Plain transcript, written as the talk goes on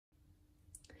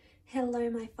Hello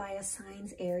my fire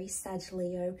signs, Aries, Sag,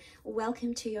 Leo.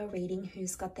 Welcome to your reading,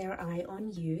 Who's Got Their Eye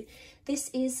on You.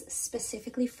 This is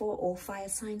specifically for all fire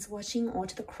signs watching or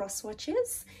to the cross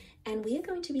watchers. And we are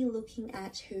going to be looking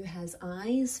at who has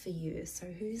eyes for you. So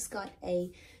who's got a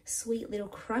sweet little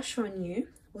crush on you.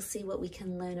 We'll see what we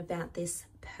can learn about this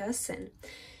person.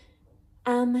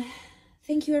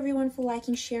 Thank you everyone for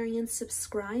liking, sharing and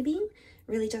subscribing.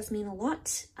 Really does mean a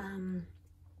lot.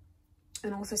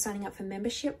 And also signing up for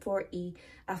membership for the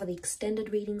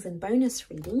extended readings and bonus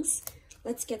readings.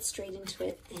 Let's get straight into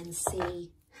it and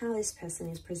see how this person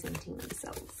is presenting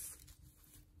themselves.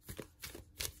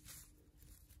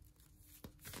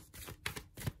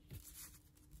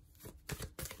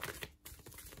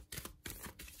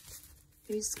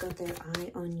 Who's got their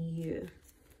eye on you?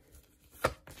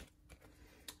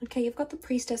 Okay, you've got the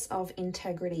Priestess of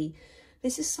Integrity.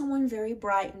 This is someone very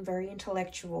bright and very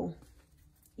intellectual.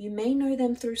 You may know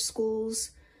them through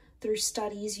schools, through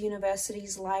studies,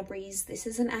 universities, libraries. This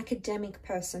is an academic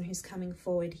person who's coming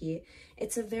forward here.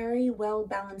 It's a very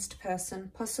well-balanced person,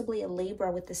 possibly a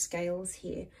Libra with the scales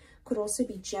here. Could also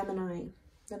be Gemini,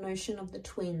 the notion of the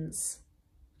twins.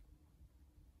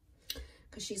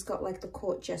 Because she's got like the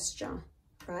court gesture,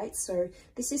 right? So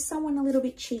this is someone a little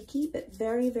bit cheeky, but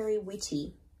very, very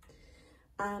witty.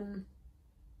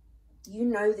 You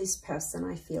know this person,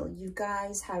 I feel. You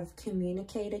guys have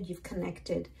communicated, you've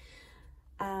connected.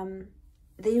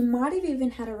 You might have even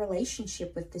had a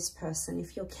relationship with this person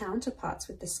if you're counterparts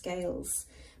with the scales.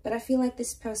 But I feel like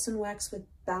this person works with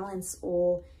balance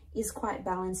or is quite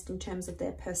balanced in terms of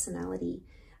their personality.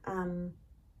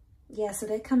 Yeah, so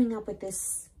they're coming up with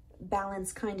this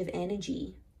balanced kind of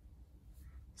energy.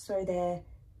 So they're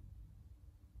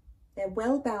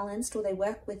well balanced, or they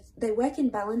work in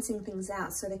balancing things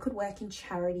out. So they could work in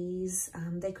charities,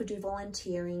 they could do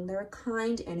volunteering. They're a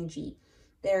kind energy.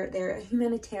 They're a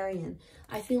humanitarian.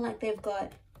 I feel like they've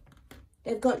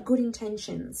got good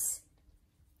intentions.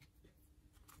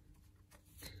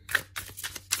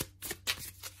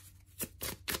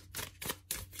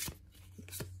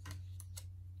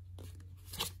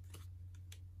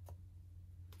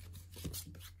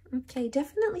 Okay,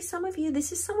 definitely some of you,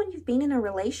 this is someone you've been in a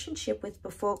relationship with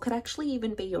before. Could actually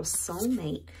even be your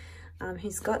soulmate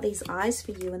who's got these eyes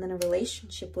for you, and then a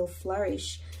relationship will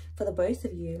flourish for the both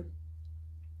of you.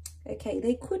 Okay,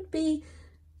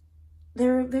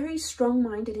 they're a very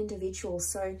strong-minded individual,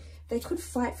 so they could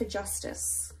fight for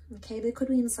justice. Okay, they could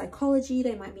be in psychology,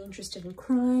 they might be interested in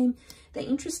crime, they're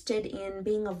interested in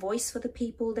being a voice for the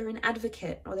people, they're an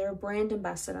advocate, or they're a brand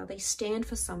ambassador, they stand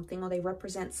for something or they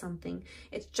represent something.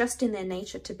 It's just in their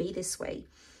nature to be this way.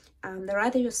 They're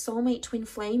either your soulmate, twin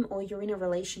flame, or you're in a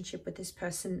relationship with this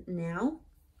person now.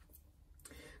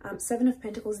 Seven of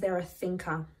Pentacles, they're a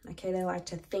thinker. Okay, they like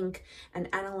to think and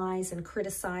analyze and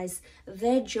criticize.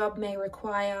 Their job may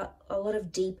require a lot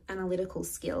of deep analytical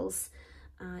skills.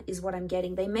 Is what I'm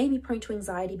getting. They may be prone to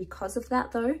anxiety because of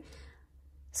that though.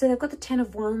 So they've got the 10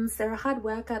 of Wands. They're a hard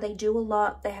worker. They do a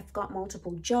lot. They have got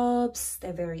multiple jobs.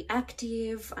 They're very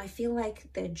active. I feel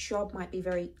like their job might be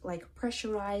very like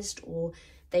pressurized, or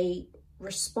they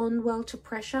respond well to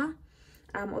pressure,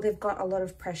 or they've got a lot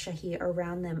of pressure here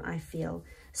around them, I feel.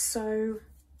 So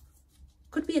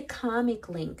could be a karmic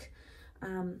link.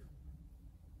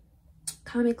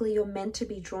 Karmically, you're meant to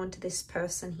be drawn to this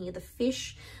person here. The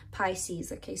fish,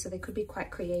 Pisces. Okay, so they could be quite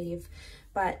creative.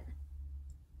 But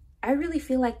I really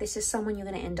feel like this is someone you're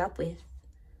going to end up with.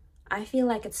 I feel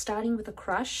like it's starting with a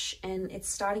crush, and it's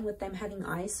starting with them having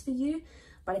eyes for you.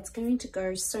 But it's going to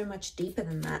go so much deeper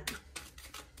than that.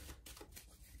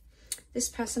 This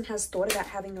person has thought about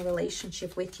having a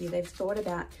relationship with you. They've thought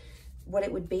about what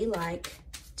it would be like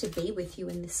to be with you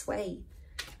in this way.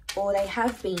 Or they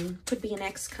have been, could be an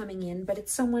ex coming in, but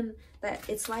it's someone that,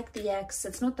 it's like the ex.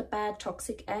 It's not the bad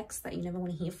toxic ex that you never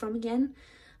want to hear from again.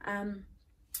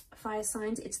 Fire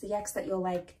signs, it's the ex that you're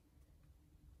like,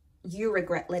 you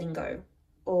regret letting go,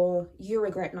 or you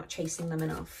regret not chasing them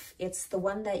enough. It's the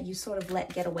one that you sort of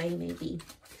let get away maybe,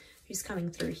 who's coming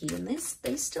through here. And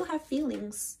they still have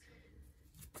feelings.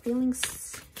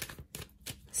 Feelings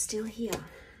still here.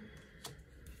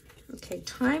 Okay,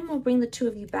 time will bring the two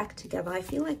of you back together. I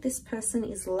feel like this person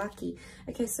is lucky.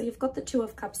 Okay, so you've got the Two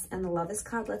of Cups and the Lovers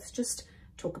card. Let's just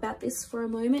talk about this for a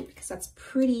moment, because that's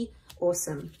pretty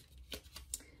awesome.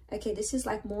 Okay, this is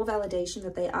like more validation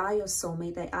that they are your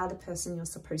soulmate. They are the person you're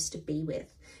supposed to be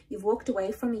with. You've walked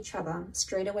away from each other.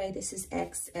 Straight away, this is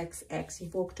X.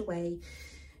 You've walked away.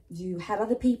 You had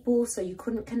other people, so you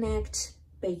couldn't connect.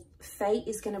 But fate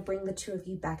is going to bring the two of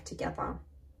you back together.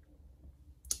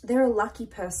 They're a lucky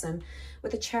person.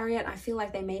 With a Chariot, I feel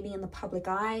like they may be in the public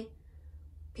eye,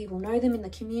 People know them in the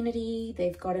community.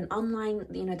 They've got an online,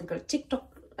 you know, they've got a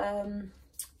TikTok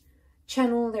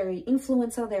channel. They're an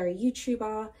influencer. They're a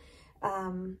YouTuber.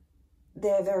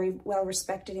 They're very well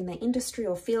respected in their industry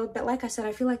or field. But like I said,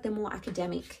 I feel like they're more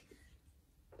academic,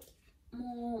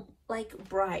 more like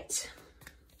bright,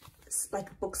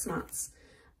 like book smarts.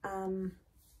 But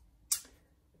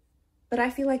I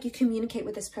feel like you communicate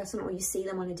with this person or you see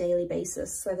them on a daily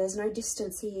basis. So there's no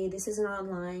distance here. This isn't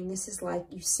online. This is like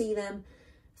you see them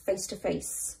face to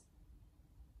face.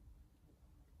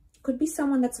 Could be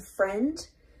someone that's a friend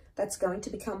that's going to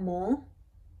become more.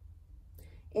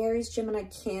 Aries, Gemini,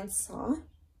 Cancer.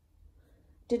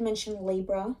 Did mention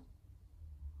Libra.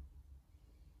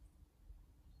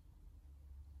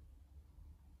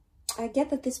 I get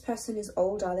that this person is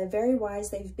older. They're very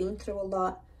wise. They've been through a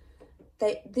lot.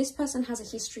 This person has a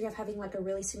history of having like a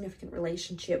really significant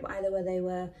relationship, either where they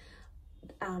were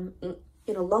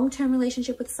in a long-term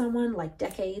relationship with someone, like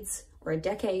decades or a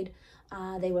decade.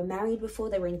 They were married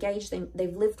before, they were engaged,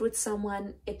 they've lived with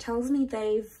someone. It tells me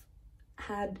they've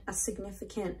had a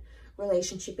significant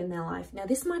relationship in their life. Now,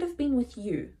 this might have been with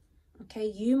you, okay?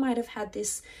 You might have had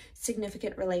this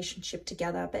significant relationship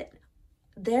together, but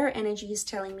their energy is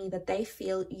telling me that they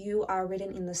feel you are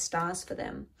written in the stars for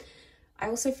them. I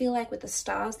also feel like with the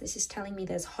stars, this is telling me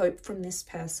there's hope from this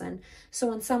person.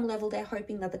 So on some level, they're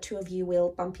hoping that the two of you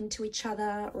will bump into each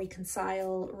other,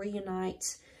 reconcile,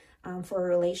 reunite for a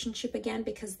relationship again,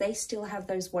 because they still have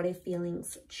those what if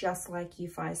feelings, just like you,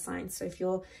 fire signs. So if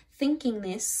you're thinking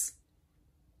this,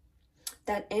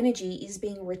 that energy is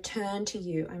being returned to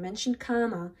you. I mentioned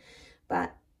karma,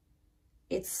 but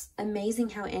it's amazing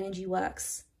how energy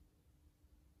works.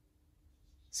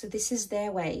 So this is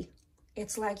their way.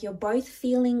 It's like you're both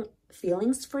feeling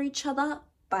feelings for each other,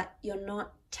 but you're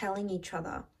not telling each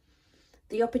other.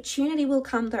 The opportunity will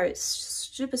come though. It's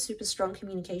super, super strong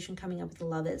communication coming up with the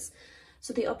Lovers.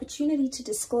 So the opportunity to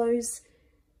disclose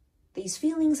these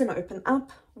feelings and open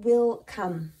up will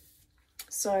come.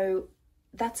 So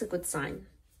that's a good sign.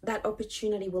 That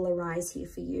opportunity will arise here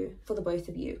for you, for the both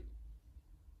of you.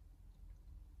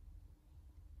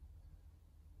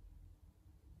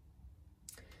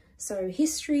 So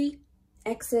history,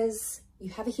 exes, you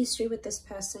have a history with this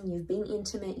person, you've been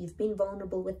intimate, you've been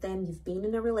vulnerable with them, you've been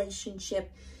in a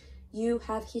relationship, you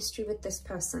have history with this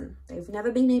person. They've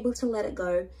never been able to let it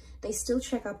go. They still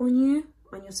check up on you,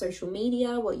 on your social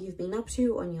media, what you've been up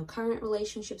to, on your current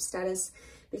relationship status,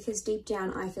 because deep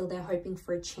down I feel they're hoping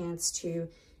for a chance to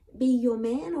be your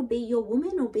man or be your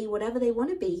woman or be whatever they want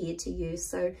to be here to you.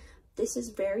 So this is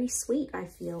very sweet, I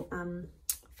feel,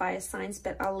 fire signs,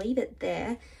 but I'll leave it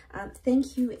there.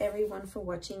 Thank you everyone for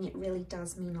watching. It really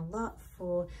does mean a lot,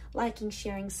 for liking,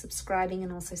 sharing, subscribing,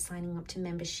 and also signing up to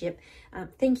membership.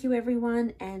 Thank you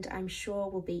everyone, and I'm sure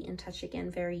we'll be in touch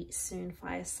again very soon,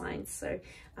 fire signs. So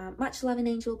much love and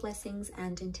angel blessings,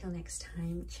 and until next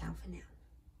time, ciao for now.